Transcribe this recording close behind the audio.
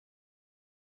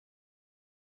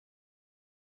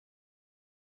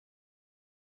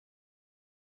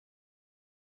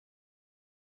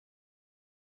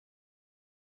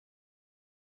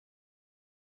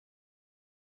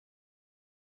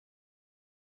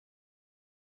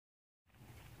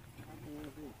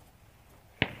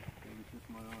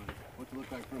What's it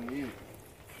look like from you?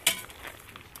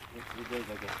 It does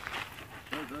like a...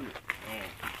 It doesn't it? Oh.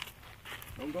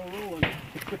 Don't go rolling.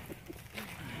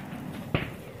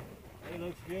 It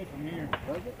looks good from here.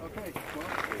 Does it? Okay. Well,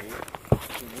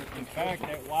 in fact,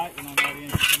 that white one on that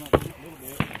end come up a little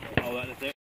bit. oh, that's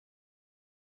it.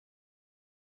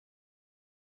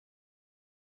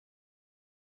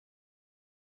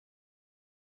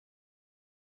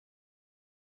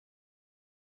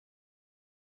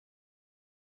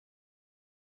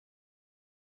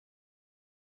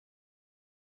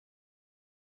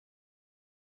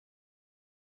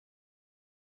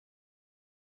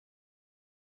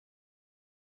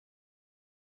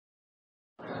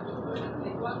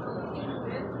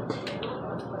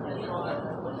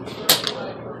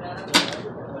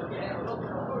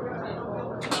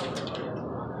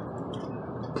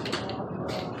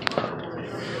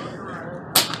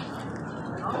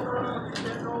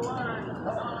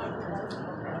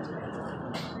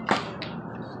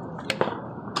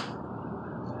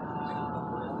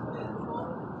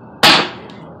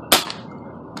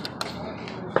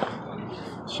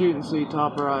 Shoot and see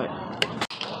top right.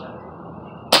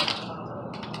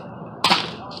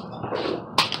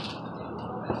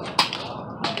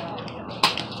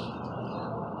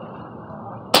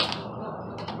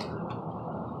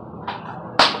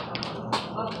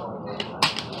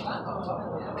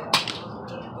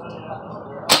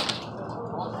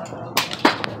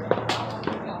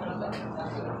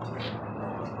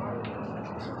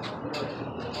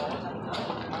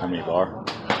 How many bar?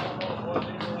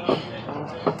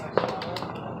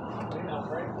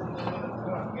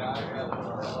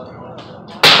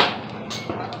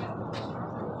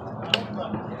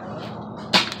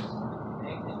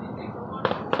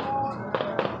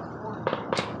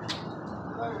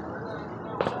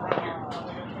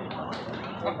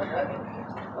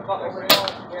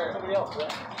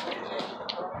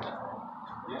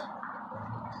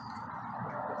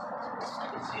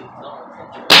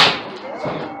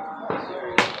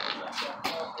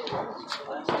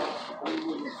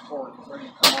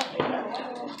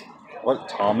 What,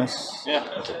 Thomas? Yeah.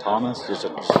 It's a Thomas? Just a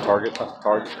target?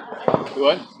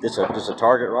 What? Just a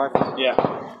target rifle? Yeah.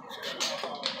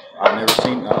 I've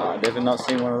never not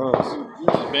seen one of those.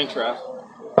 Benchrest.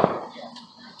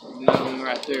 Another one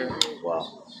right there.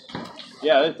 Wow.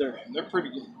 Yeah, they're pretty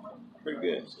good. Pretty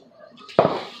good.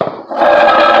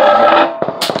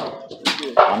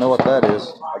 I know what that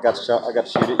is. I got to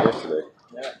shoot it yesterday.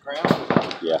 Yeah, crown?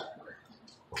 Yeah.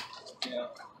 Yeah.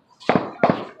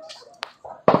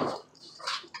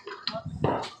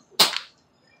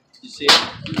 You see it?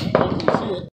 You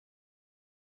see it.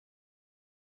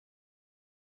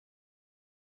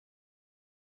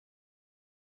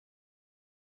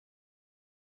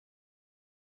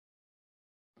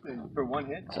 For one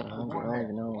hit? I don't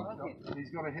even know.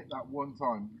 He's got to hit that one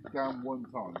time, down one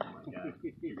time. Yeah.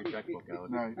 Your checkbook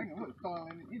out. No, Hang on, look,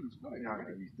 dialing it in. He's got it. no,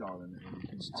 he's dialing it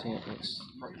in. It's 10, it's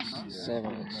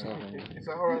 7, it's 7.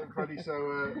 So, alright, Freddie, so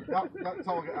that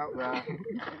target out there,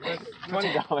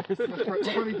 $20.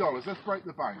 $20, let's break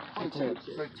the bank. Okay.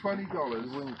 So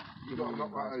 $20, you've got to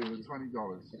knock that over, $20.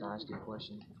 Can I ask you a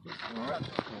question? Alright?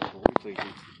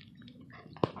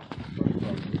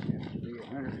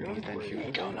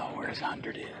 You don't know where his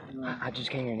 100 is. I just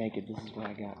came here naked. This is what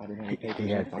I got. I didn't have any papers.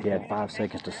 He had 5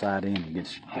 seconds to side in and get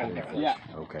Yeah.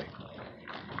 Okay.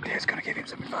 Dad's gonna give him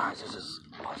some advice. This is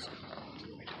awesome.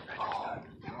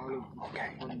 Oh, okay.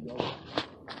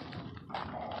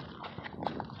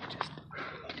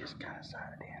 He just kind of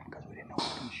sided in because we didn't know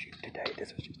what to shoot today.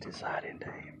 This was just his side in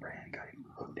day, and Brand got him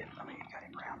hooked in. I mean, he got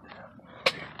him rounded up.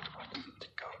 To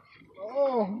go.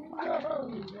 Oh, no!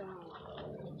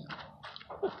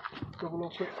 Double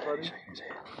little quick, Freddie. Shaking his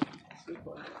head.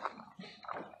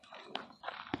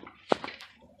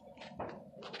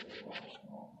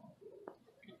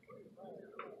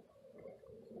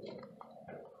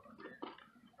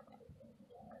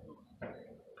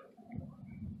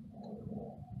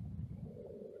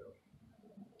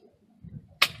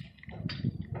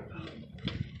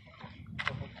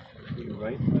 You're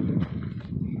right.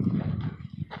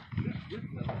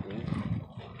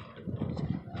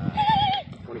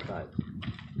 25.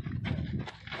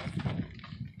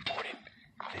 40.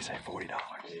 They say $40.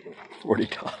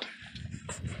 $40.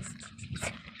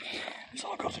 This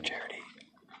all goes to charity.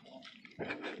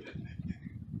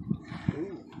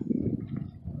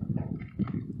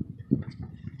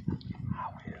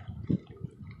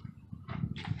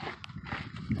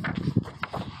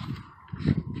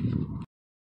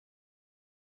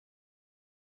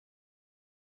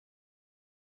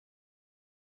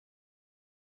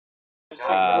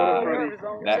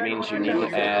 That means you need to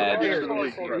add Yeah.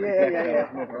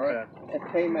 It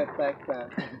came at back time.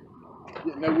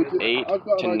 8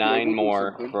 to 9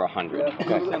 more for 100.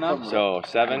 Okay. So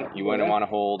 7, you wouldn't want to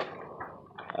hold.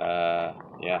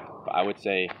 Yeah, I would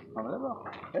say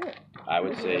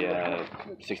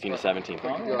 16 to 17 is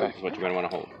what you're going to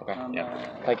want to hold. Okay.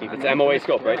 Yeah. Thank you. It's MOA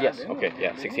scope, right? Yes. Okay.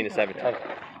 Yeah. 16 to 17.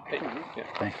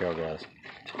 Thank you, guys.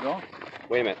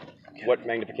 Wait a minute. What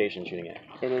magnification shooting at?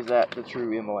 It is at the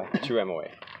true MOA. True MOA.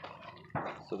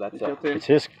 So that's It's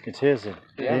his. It's his.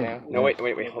 Yeah, man. No, wait.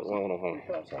 Hold on.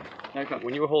 Sorry.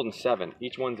 When you were holding 7,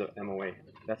 each one's a MOA.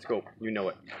 That scope, you know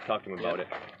it. Talk to him about it.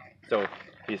 So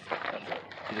he's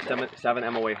a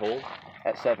 7 MOA hold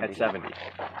At 70. at 70.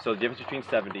 So the difference between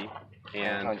 70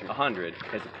 and 100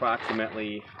 is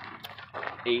approximately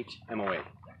 8 MOA.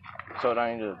 So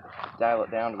I need to dial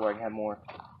it down to where I can have more.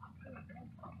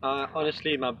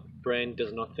 Honestly, my brain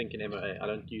does not think in MOA. I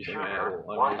don't use MOA at all.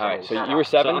 Alright, so you were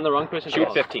 7. So I'm the wrong person.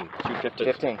 Shoot 15. Shoot 15.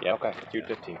 15. Yep. Okay. Shoot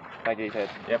 15. Thank you, Ted.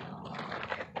 Yep.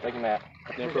 Thank you, Matt.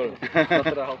 No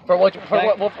problem. For what?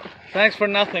 Thanks for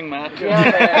nothing, Matt. You're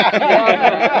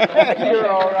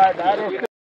all right, Matt.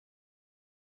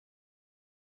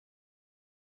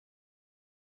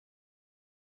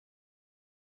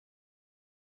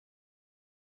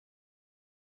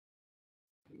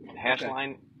 Hash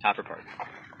line, top or part.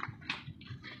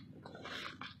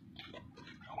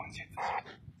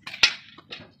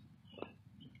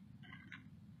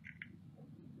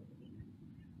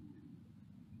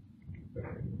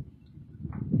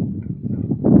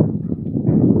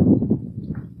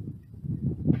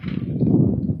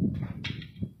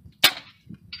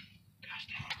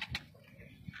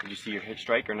 Did you see your hit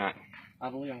strike or not? I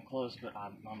believe I'm close, but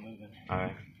I'm moving.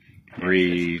 Alright.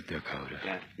 Breathe, Dakota.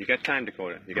 Yeah, you got time,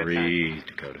 Dakota. You got time. Breathe,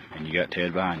 Dakota. And you got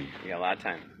Ted behind you. You got a lot of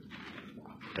time.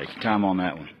 Take your time on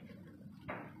that one.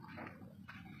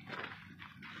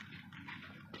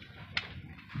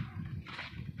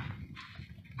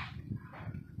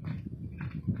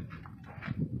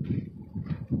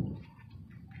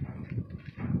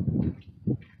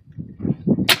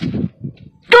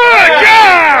 Good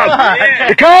job!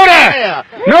 Dakota!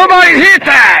 Nobody's hit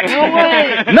that!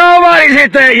 Nobody's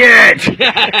hit that yet!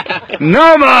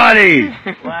 Nobody!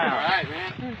 Wow.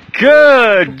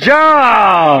 Good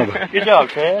job! Good job,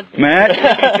 Ted.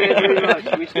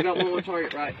 Matt? We still got one more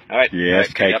target, right? Alright.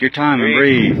 Yes, take your time and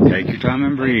breathe. Take your time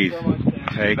and breathe.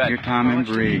 Take your time and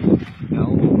breathe. No,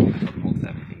 hold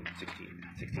 17,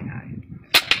 16 high.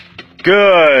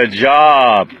 Good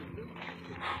job.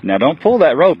 Now don't pull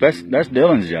that rope. That's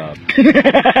Dylan's job.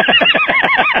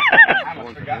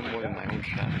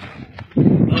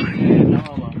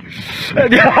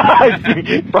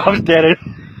 Rob's dead.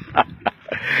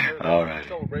 All right.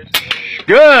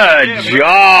 Good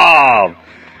job.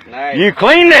 Nice. You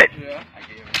cleaned it.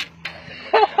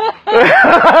 Good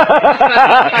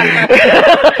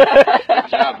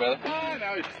job, brother.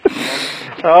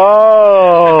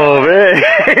 Oh man.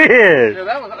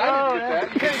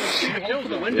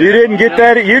 You didn't get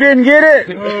that? You didn't get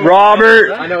it? Robert,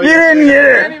 you didn't get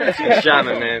it. Good job,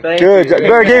 man. Good job.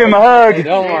 Better give him a hug.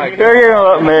 Better give him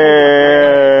a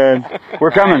man.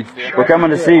 We're coming. We're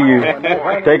coming to see you. Get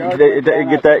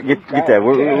that.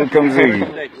 We're coming to see you.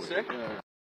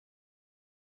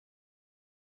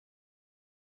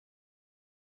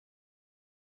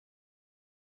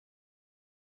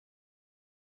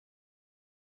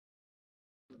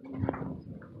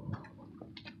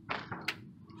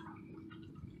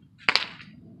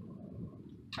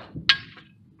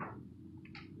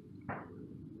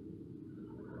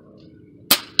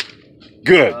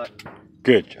 Good.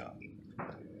 Good job.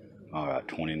 All right,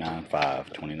 29.5.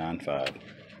 29.5.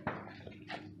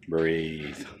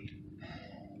 Breathe.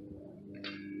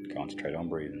 Concentrate on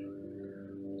breathing.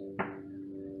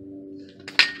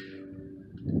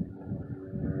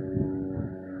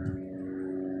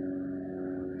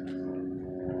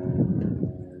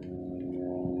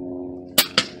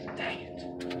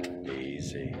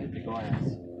 Easy.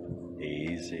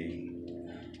 Easy.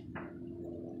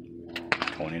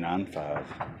 29.5.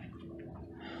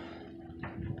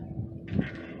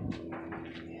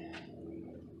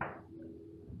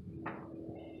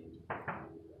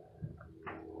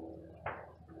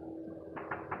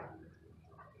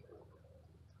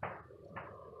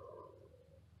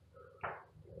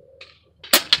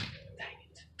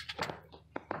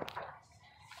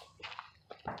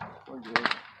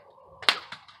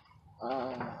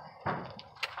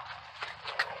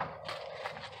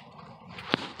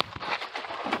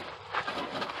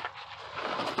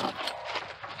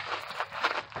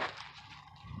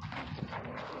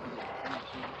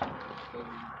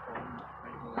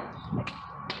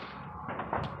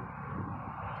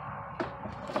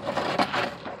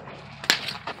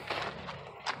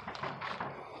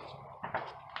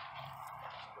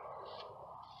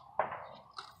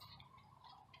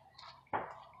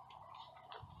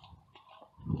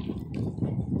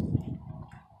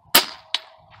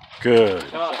 Good.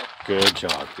 Good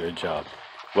job. Good job.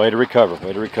 Way to recover.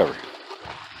 Way to recover.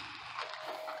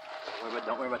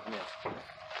 Don't worry about the miss.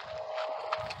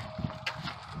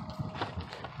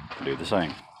 Do the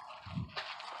same.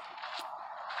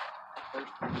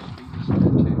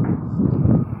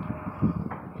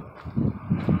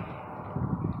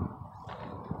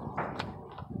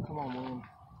 Come on, William.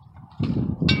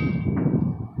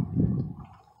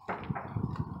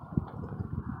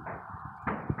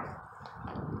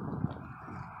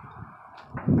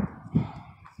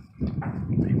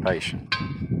 Be patient.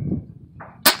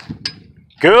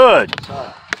 Good.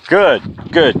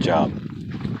 Good. Good job.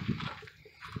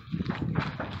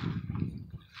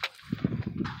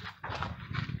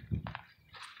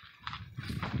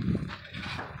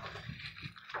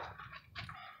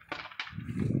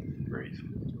 Breathe.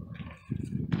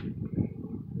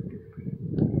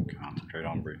 Concentrate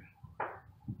on breathing.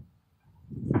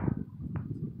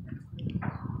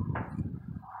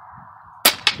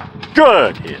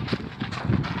 Good hit.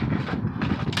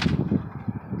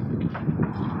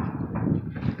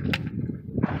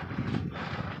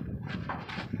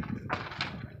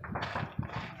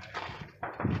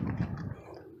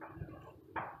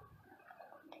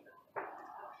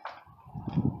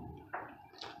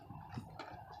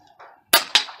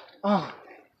 Oh.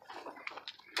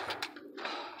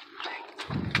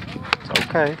 It's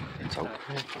okay. It's okay.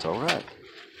 It's all right.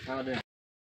 How did?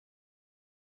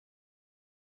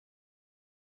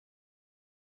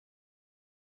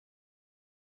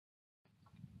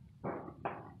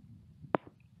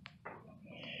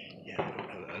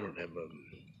 I don't have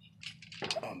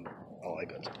all I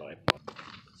got is 5.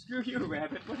 Screw you,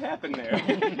 Rabbit. What happened there?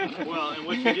 Well, and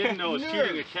what you didn't know is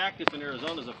shooting a cactus in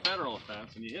Arizona is a federal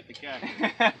offense, and you hit the cactus.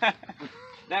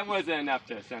 That wasn't enough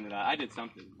to send it out. I did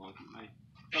something wrong.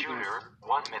 Shooter,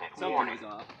 1 minute Something warning. was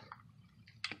off.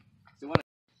 So what?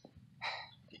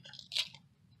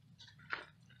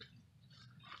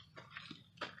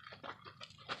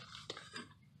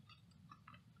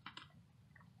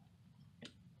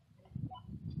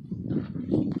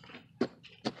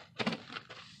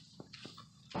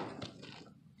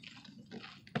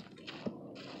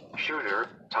 Shooter,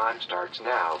 time starts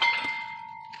now.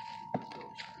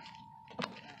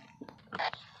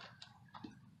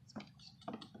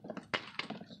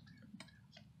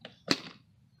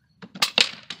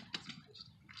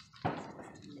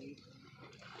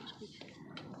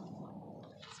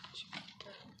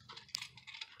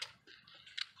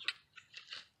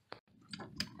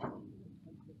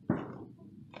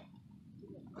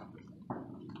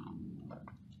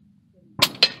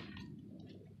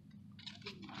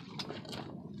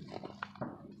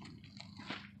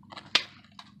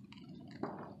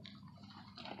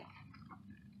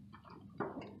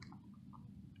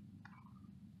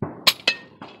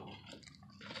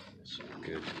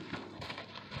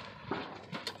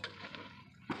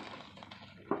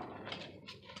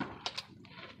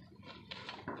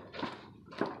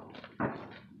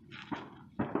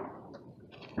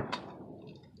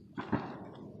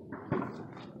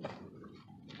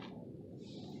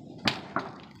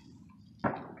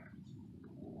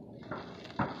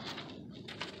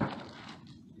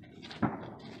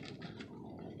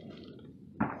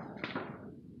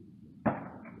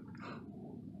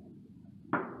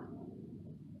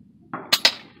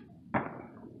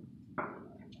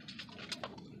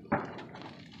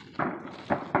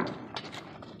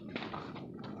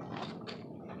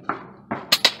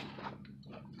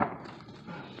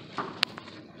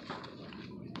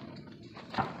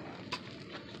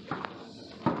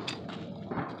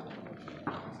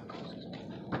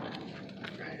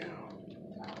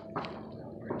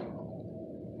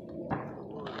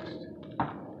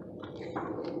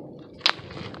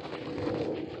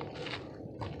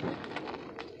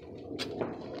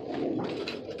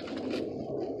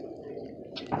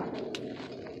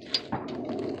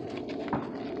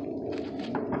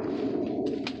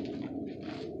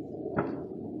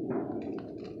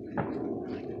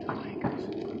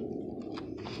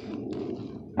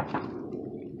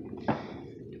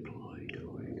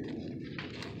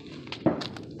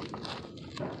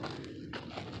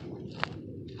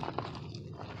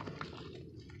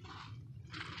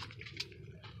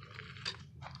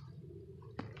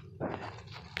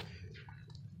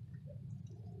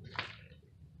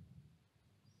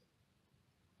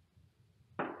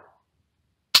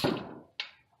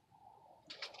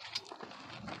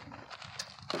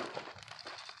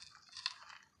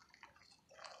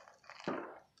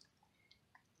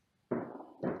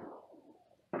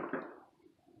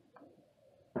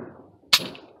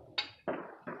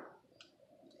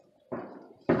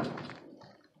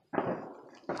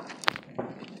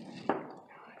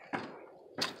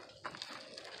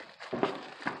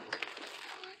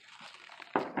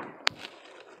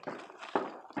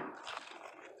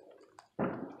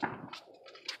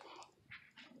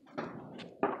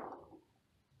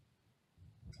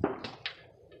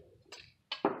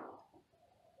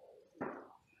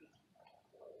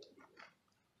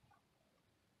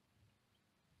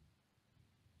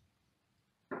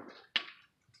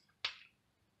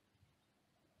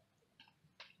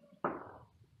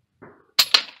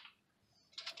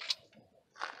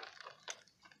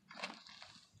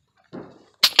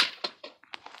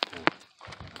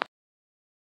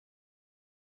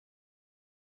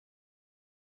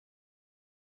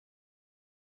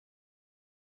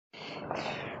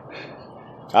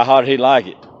 How hot did he like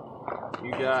it?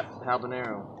 You got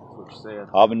habanero, which said.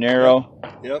 Habanero.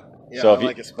 Yep. Yeah, So I if you-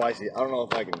 like it spicy. I don't know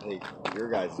if I can take your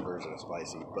guys' version of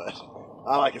spicy, but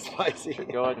I like it spicy.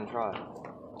 Go ahead and try.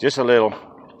 Just a little.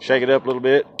 Shake it up a little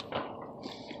bit.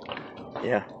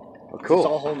 Yeah. Well, It's cool.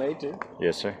 all homemade too.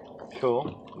 Yes, sir.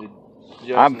 Cool.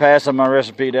 I'm passing my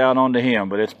recipe down on to him,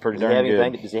 but it's pretty darn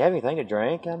good. Does he have anything to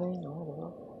drink? I mean,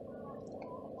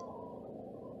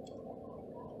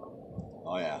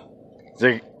 Oh yeah.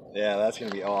 See, Yeah, that's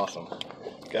gonna be awesome.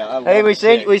 God, I hey, love we the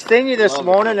chick. seen you this Love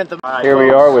morning at the. here we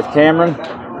are with Cameron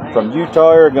from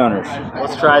Utah Airgunners.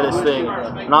 Let's try this thing.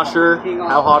 Not sure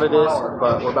how hot it is,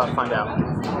 but we're about to find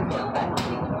out.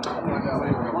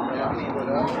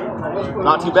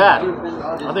 Not too bad.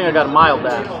 I think I got a mild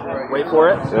batch. Wait for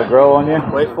it. Did it grow on you?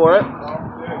 Wait for it. Did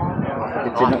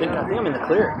Oh, you I think I'm in the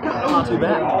clear. Not too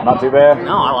bad. Not too bad.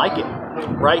 No, I like it.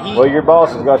 Right heat. Well, your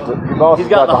boss has got the He's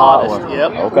got the hot hottest. one.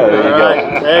 Yep. Okay, there you All go.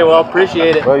 right. Hey, well,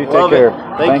 appreciate it. Well, you take Love care.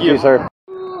 It. Thank you. sir.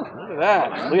 Look at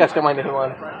that. Look, that's got my name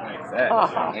on it.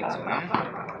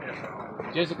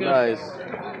 Nice.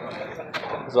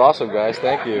 It's awesome, guys.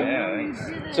 Thank you.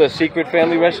 It's a secret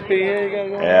family recipe here. You gotta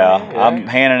go Yeah, I'm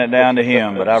handing it down to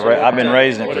him, but I've been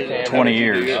raising it for 20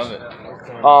 years.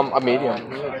 A medium.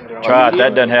 Try it.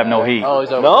 That doesn't have no heat. Oh,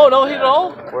 no heat at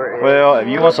all. Well, if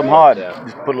you want some hot,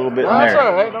 just put a little bit in That's all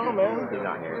there. right. No, man. He's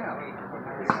not here.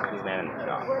 He's man in the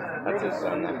shop. That's his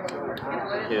son.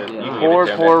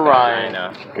 Poor Ryan.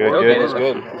 Good, Okay, good. that's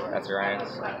good. That's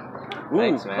Ryan's. Ooh,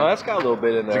 Thanks, man. Oh, that's got a little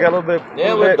bit in there. You got a little bit.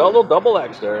 Yeah, little double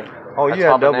X there. Oh, you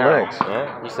have double eggs.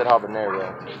 Yeah, you said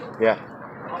habanero. Yeah.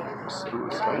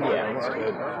 Yeah, that's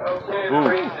good.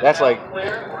 Ooh, that's like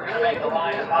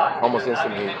almost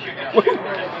instant heat.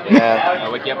 Yeah.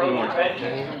 I'll wake you up in the morning.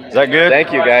 Is that good?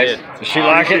 Thank you, guys. Does she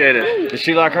like it? Does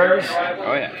she like hers?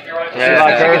 Oh yeah. Does she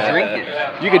like hers? Drink it.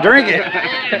 You can drink it.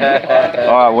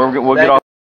 All right, we'll get off.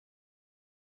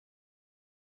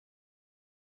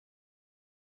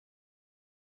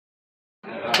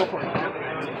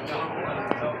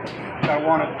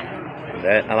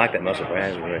 I like that muscle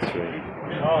raspberry. That's sweet.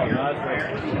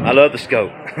 I love the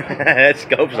scope. That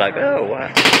scope's like, oh wow.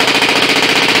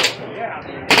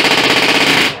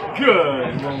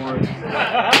 Good.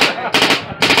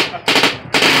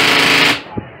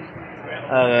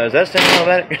 Does that sound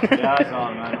automatic? Yeah, it's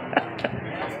on, man.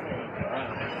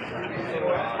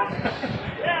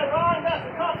 Yeah, Ron, that's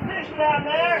the competition down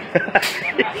there.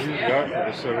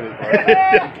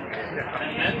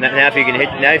 Now if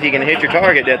you can hit your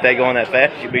target that they going that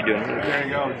fast, you'll be doing it. There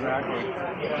you go, exactly.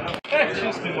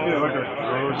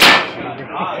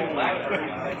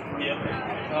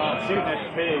 Shooting at the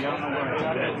pig, I don't know where it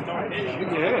is. You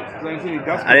can hit it, 'cause I didn't see any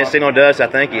dust. I didn't see no dust. I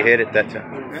think you hit it that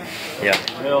time. Yeah.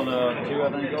 Held 2, I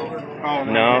think, over. Oh,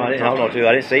 No, I didn't hold no two.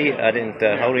 I didn't see. I didn't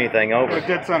hold anything over.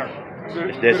 Dead center.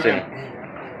 It's dead center.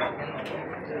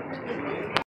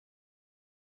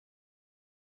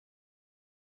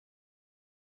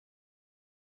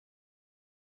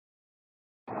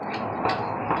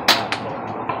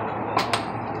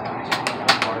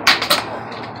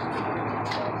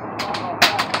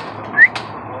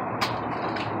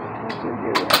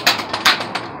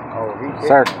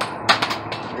 Sir.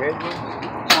 Sorry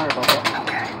about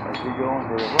that. Is he going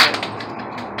for the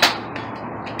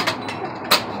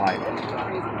White.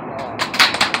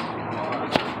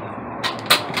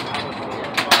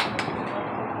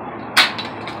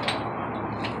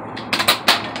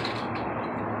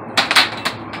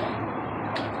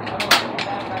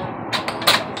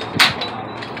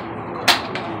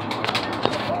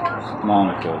 Come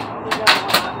on, Dakota.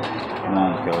 Come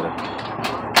on, Dakota.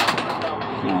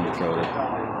 Come on, Dakota.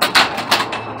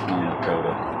 Come on,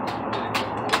 Dakota.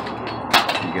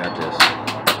 You got this.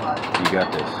 You got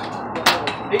this.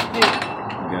 You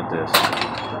got this.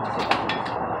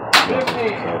 You got this,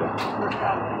 Dakota.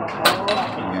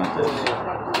 You got this.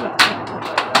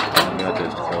 You got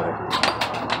this, Dakota.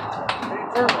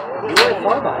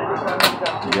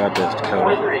 You got this,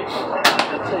 Dakota.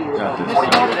 You got this,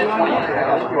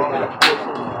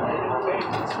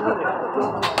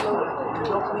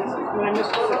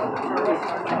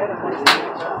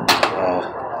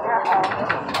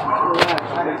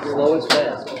 Slow as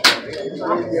fast.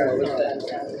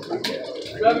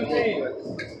 17.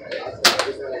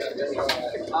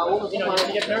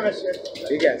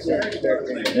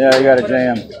 Yeah, you got a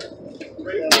jam.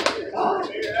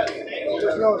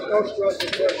 There's no stress or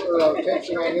pressure or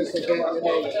tension on this event.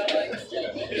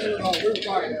 We're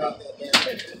talking about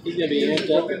that. He's gonna be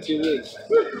amped up in 2 weeks.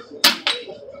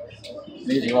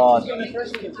 Needs a rod.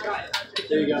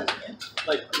 There you go.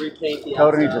 like repaint the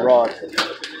Dakota needs a rod.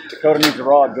 Dakota needs a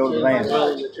rod, go to the van.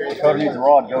 Dakota needs a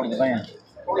rod, go to the van.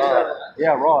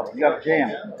 Yeah, rod. You got a jam.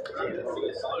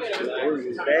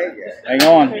 Hang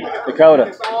on,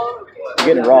 Dakota. You're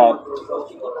getting a rod.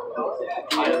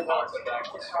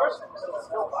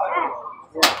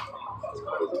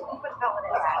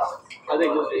 I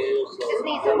think this is Just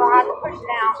needs a rod to push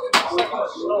down.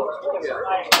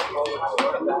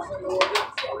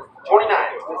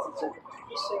 29.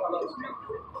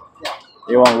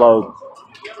 You want to load.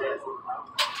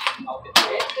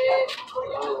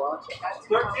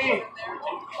 13.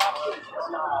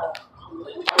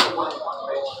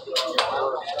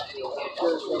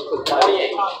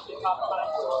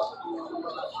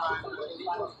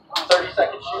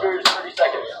 Shooters, 30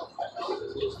 seconds.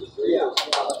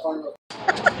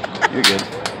 You're good.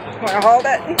 Want to hold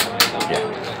it?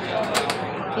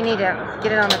 You need to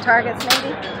get it on the targets,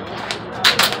 maybe?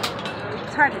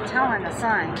 It's hard to tell on the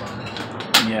sign.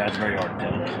 Yeah, it's very hard to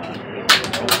tell.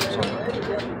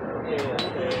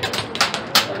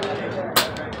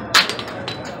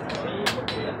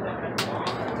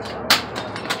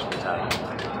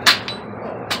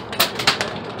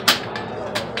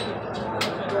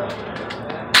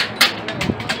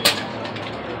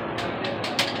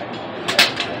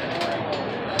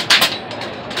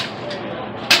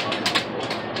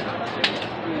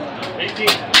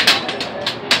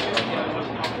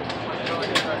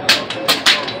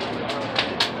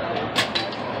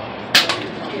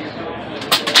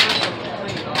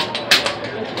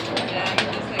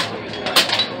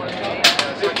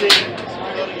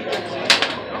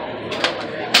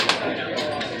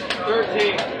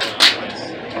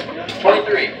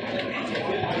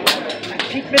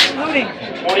 Keep mislooting.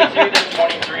 22 to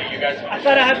 23, you guys. I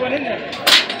thought I had one in there.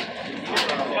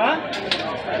 Huh?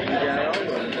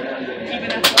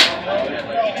 Even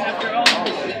after all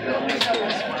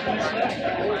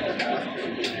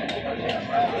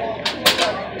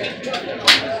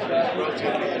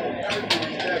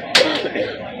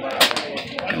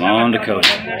Come on, Dakota.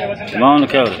 Come on,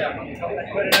 Dakota.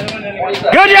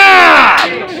 Good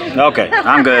job! Okay,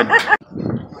 I'm good.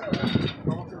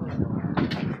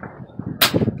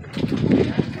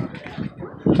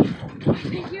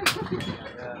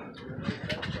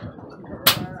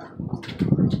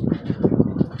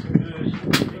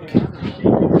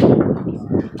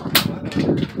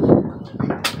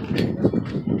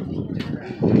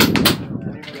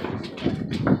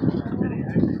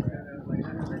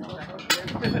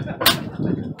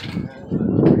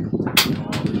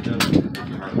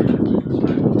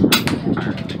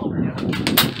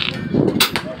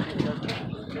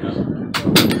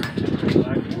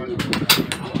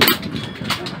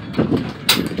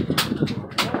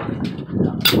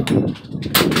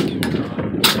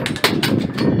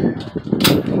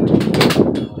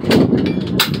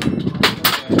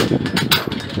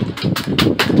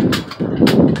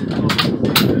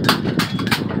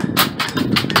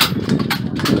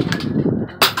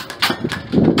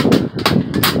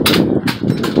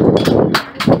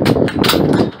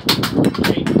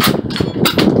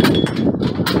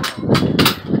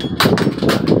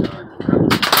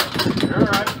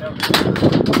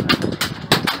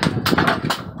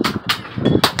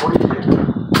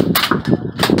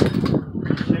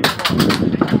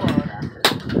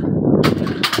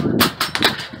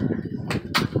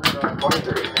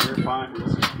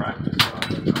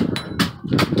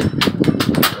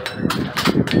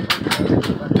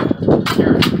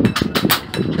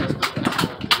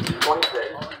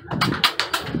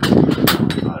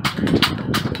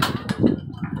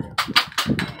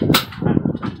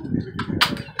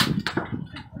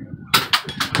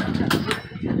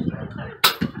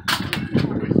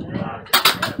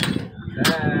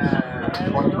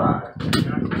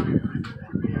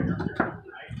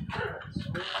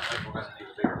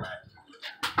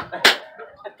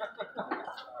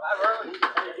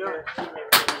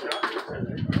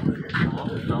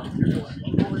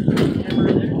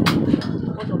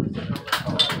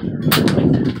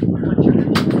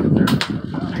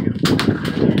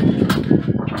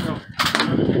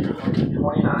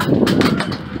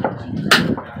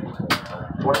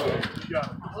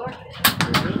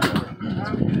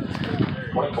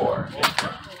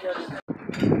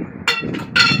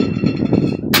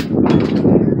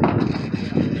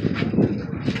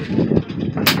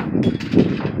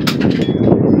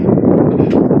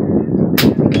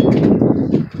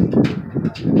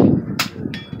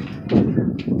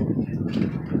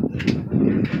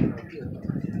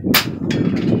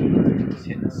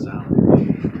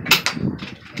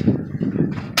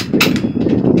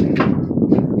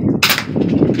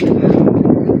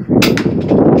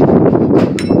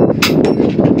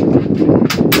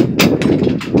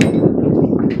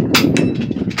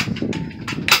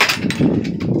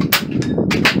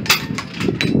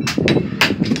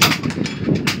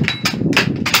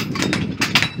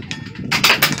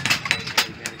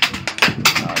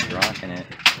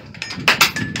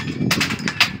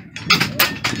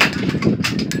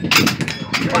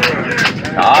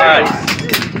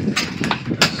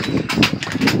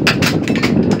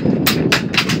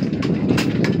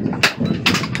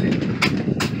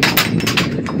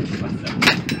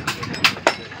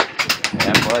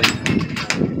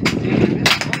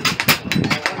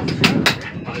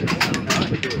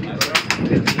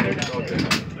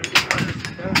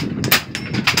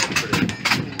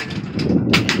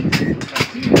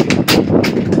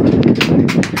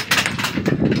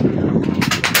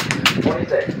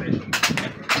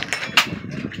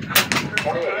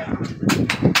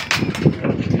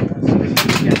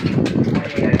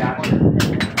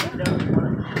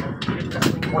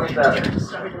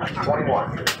 27.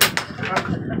 21.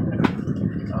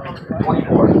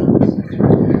 24.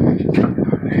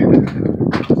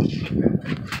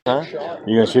 Huh?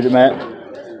 You gonna shoot it, Matt?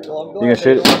 You gonna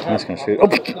shoot it? Matt's gonna shoot it. Oh.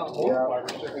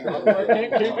 I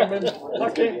can't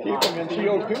keep him in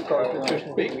CO2 cartridges,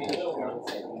 just beat me.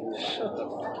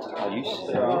 Are you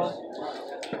serious?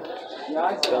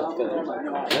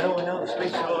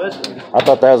 I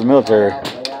thought that was military.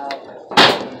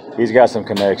 He's got some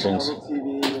connections.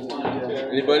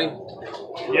 Anybody?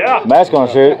 Yeah. Matt's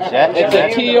gonna shoot. It's a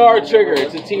TR trigger.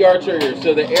 It's a TR trigger.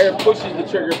 So the air pushes the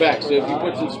trigger back. So if you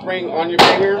put some spring on your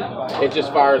finger, it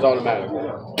just fires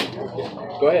automatically.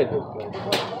 Go ahead.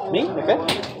 Me? Okay.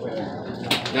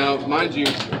 Now, mind you,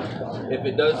 if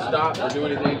it does stop or do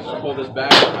anything, just pull this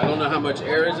back. I don't know how much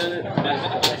air is in it.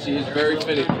 She is very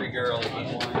finicky.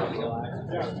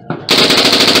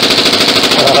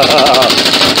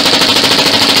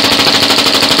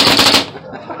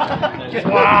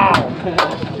 Wow.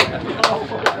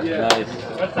 Nice.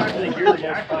 That's actually gear the most.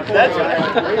 That's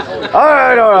All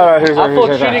right. Here's I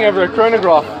thought shooting over a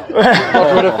chronograph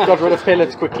got rid of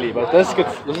pellets quickly, but this is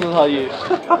how you.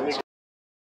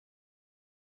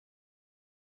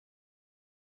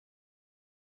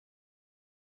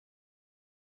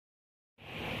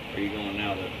 Where are you going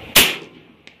now, though?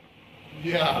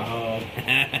 Yeah.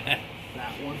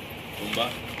 That one. Boomba.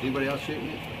 Anybody else shooting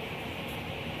it?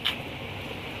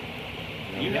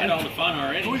 You had all the fun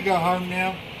already. We go home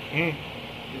now. You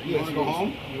want to go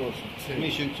home? Let me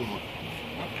shoot someone.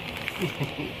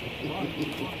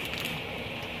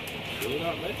 Fill it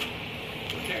up, let's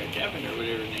there, Devin or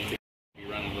whatever his name is. Be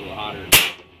running a little hotter.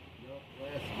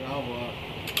 Last valve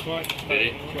Did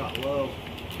it? shot low.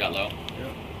 Got low?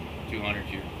 Yep. 200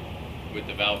 here. With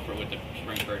the valve with the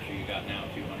spring pressure you got now,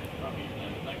 200 is probably your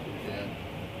limit, like we said.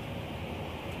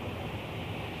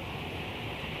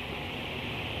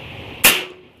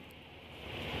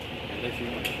 Unless you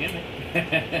want to shim it.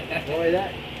 Boy,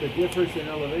 the difference in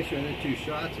elevation in the two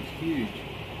shots is huge.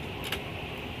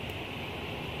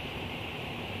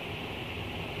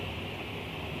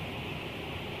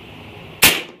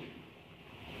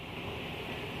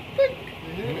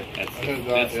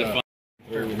 That's the fun.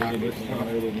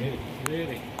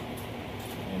 Really?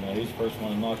 And he's the first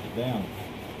one to knock it down.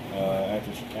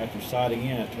 After sighting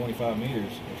in at 25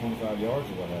 meters or 25 yards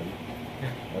or what have you.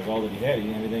 That's all that he had. He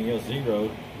didn't have anything else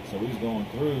zeroed. So he's going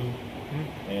through,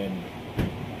 and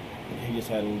he just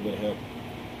had a little bit of help.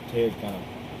 Ted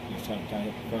he was trying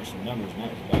to crunch some numbers, and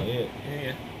that was about it.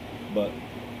 Yeah. But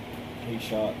he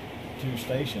shot 2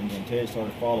 stations, and Ted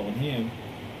started following him.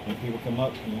 And people come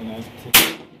up,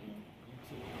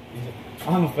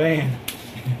 I'm a fan.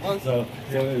 So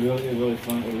it was really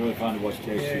fun. It was really fun to watch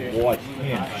Ted shoot. Watch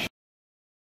him